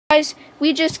Guys,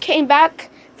 we just came back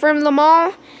from the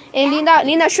mall, and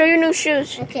Linda, show your new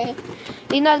shoes. Okay.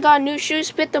 Linda got new shoes.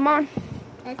 Put them on.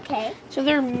 Okay. So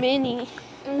they're mini.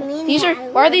 These are.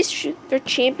 Why are these shoes? They're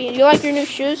Champion. You like your new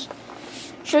shoes?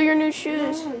 Show your new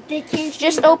shoes.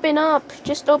 Just open up.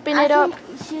 Just open it up.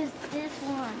 Choose this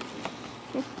one.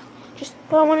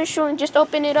 I want to show you. Just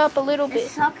open it up a little bit.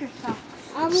 Soccer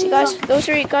socks. See, guys, those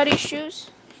are Igati's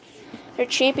shoes. They're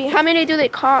Champion. How many do they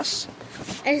cost?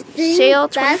 Sale.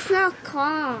 That's not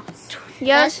cost.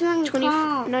 Yes, That's not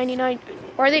cost. $20.99.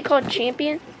 Why are they called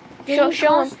Champion? Show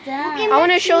them. I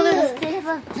want to show them.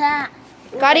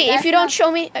 Igati, if you don't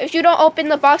show me, if you don't open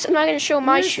the box, I'm not gonna show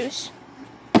my shoes.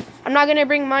 I'm not gonna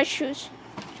bring my shoes.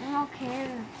 I don't care.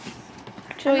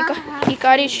 So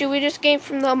Igati's shoe. We just came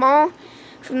from the mall,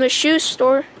 from the shoe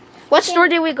store. What store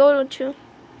did we go to?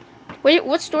 Wait,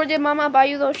 what store did Mama buy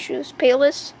you those shoes?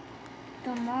 Payless?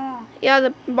 The mall. Yeah,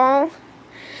 the mall.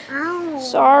 Ow.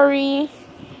 Sorry.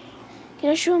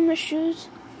 Can I show them the shoes?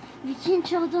 You can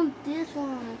show them this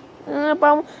one.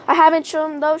 But I haven't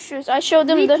shown them those shoes. I showed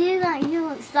them We did that.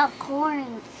 You stop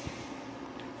calling.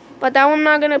 But that one I'm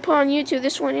not gonna put on YouTube.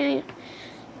 This one, you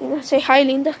know, say hi,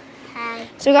 Linda. Hi.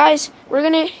 So guys, we're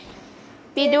gonna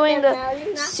be doing the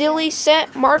silly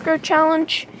set marker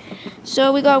challenge.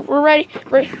 So we're ready.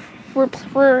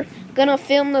 We're gonna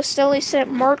film the silly set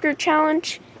marker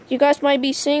challenge. You guys might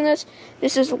be seeing this.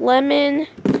 This is lemon.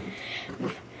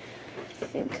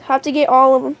 Have to get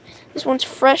all of them. This one's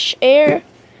fresh air.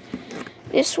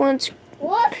 This one's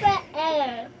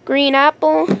green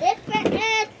apple.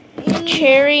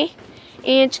 Cherry.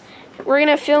 And we're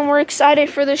gonna film. We're excited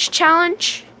for this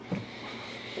challenge.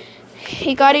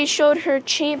 Igati showed her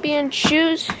Champion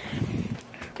shoes.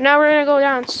 Now we're gonna go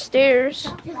downstairs.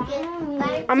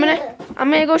 I'm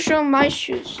gonna go show my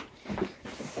shoes.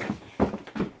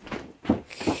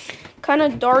 Kind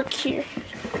of dark here.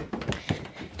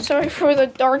 Sorry for the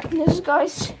darkness,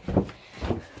 guys.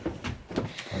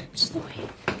 It's the way.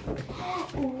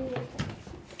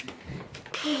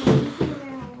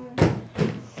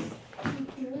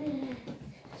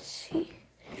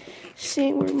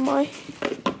 See where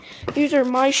these are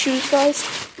my shoes, guys.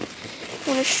 I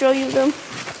want to show you them.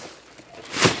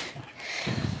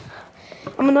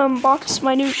 I'm gonna unbox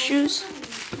my new shoes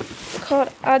called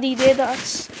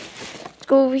Adidas. Let's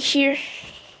go over here.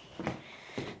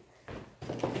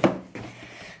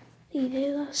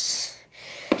 Adidas.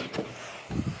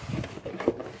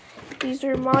 These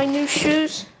are my new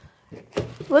shoes.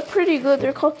 Look pretty good.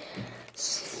 They're called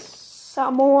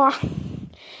Samoa.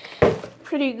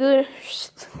 Pretty good.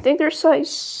 I think they're size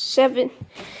 7.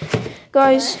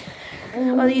 Guys,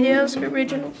 Adidas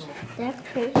originals. That's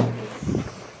crazy.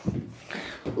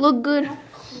 Look good.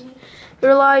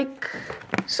 They're like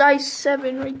size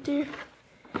 7 right there.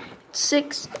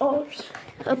 $6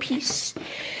 a piece.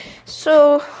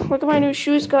 So look at my new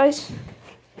shoes, guys.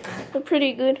 They're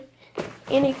pretty good.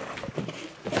 And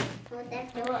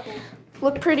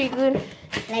look pretty good.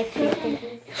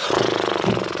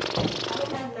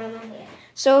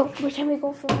 So where can we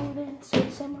go film this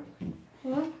summer?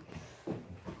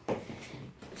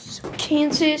 So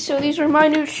Kansas. So these are my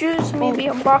new shoes. Maybe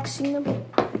unboxing them.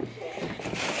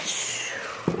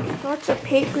 Lots of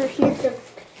paper here.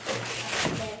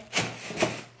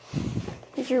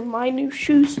 These are my new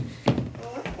shoes.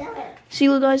 See,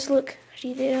 look, guys, look.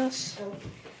 Adidas.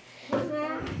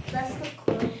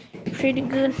 Pretty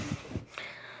good.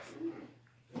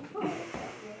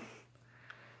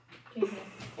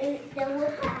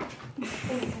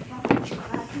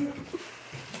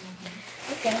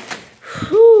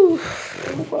 Whew.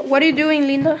 What are you doing,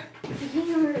 Linda? Put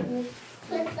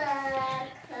the cup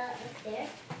up there.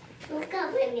 Look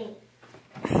up with me.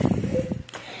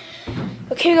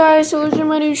 Okay, guys, so those are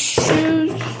my new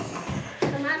shoes.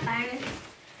 Come on, Byron.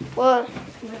 What?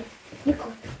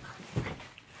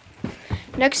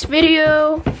 Next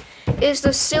video is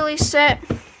the silly set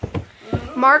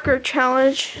marker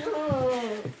challenge.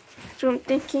 That's what I'm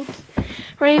thinking.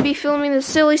 We're going to be filming the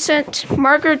silly set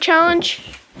marker challenge.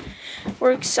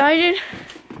 We're excited.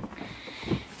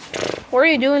 What are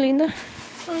you doing, Linda?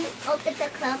 Open the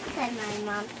club because my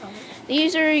mom told me.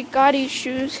 These are Igati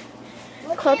shoes.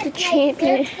 Called the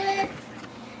Champion.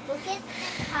 Look at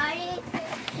the party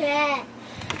set.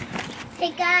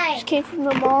 Hey guys. Just came from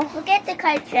the mall. Look at the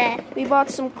card set. We bought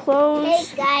some clothes.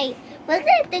 Hey guys. Look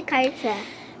at the card set.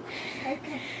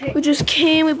 We just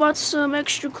came. We bought some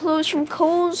extra clothes from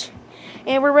Kohl's.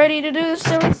 And we're ready to do the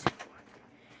silly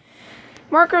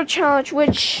marker challenge,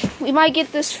 which we might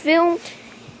get this filmed.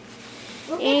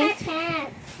 Look at my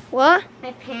pants. What?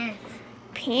 My pants.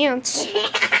 Pants.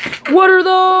 What are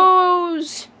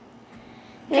those?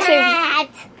 Cat.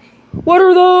 What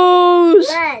are those?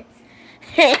 Red.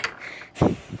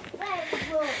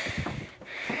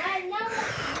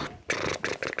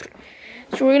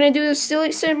 So we're gonna do the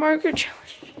silly set marker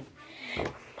challenge.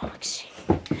 Boxing.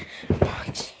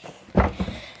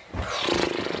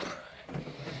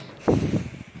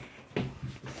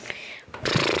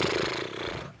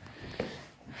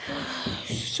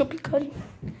 Soapy cutting.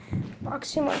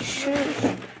 Boxing my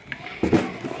shoes.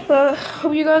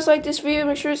 Hope you guys like this video.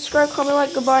 Make sure to subscribe, comment,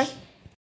 like. Goodbye.